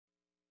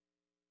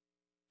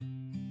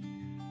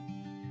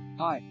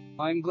Hi,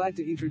 I am glad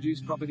to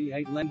introduce Property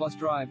 8 Lanvos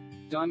Drive,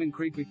 Diamond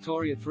Creek,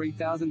 Victoria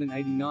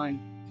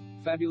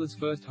 3089. Fabulous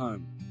first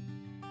home.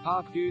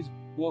 Park views,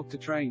 walk to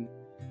train.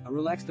 A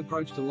relaxed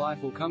approach to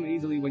life will come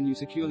easily when you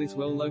secure this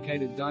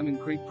well-located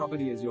Diamond Creek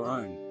property as your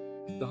own.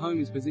 The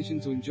home is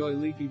positioned to enjoy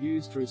leafy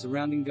views through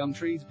surrounding gum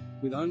trees,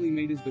 with only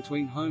meters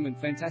between home and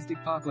fantastic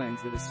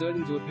parklands that are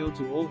certain to appeal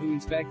to all who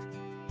inspect.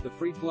 The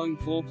free-flowing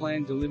floor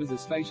plan delivers a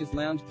spacious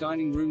lounge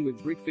dining room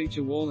with brick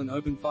feature wall and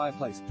open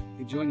fireplace,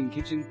 adjoining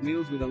kitchen,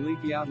 meals with a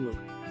leafy outlook,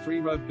 3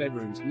 robed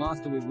bedrooms,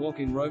 master with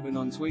walk-in robe and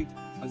ensuite,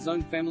 a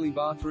zoned family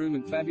bathroom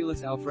and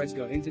fabulous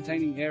alfresco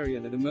entertaining area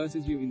that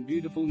immerses you in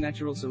beautiful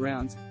natural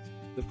surrounds.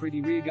 The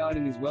pretty rear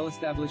garden is well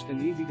established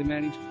and easy to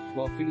manage,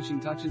 while finishing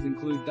touches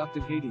include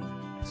ducted heating,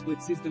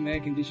 split system air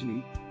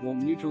conditioning, warm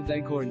neutral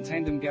decor and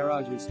tandem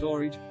garage with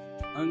storage.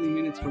 Only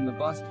minutes from the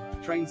bus,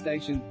 train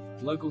station,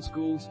 local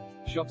schools,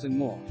 shops and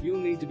more. You'll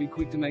need to be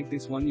quick to make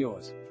this one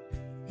yours.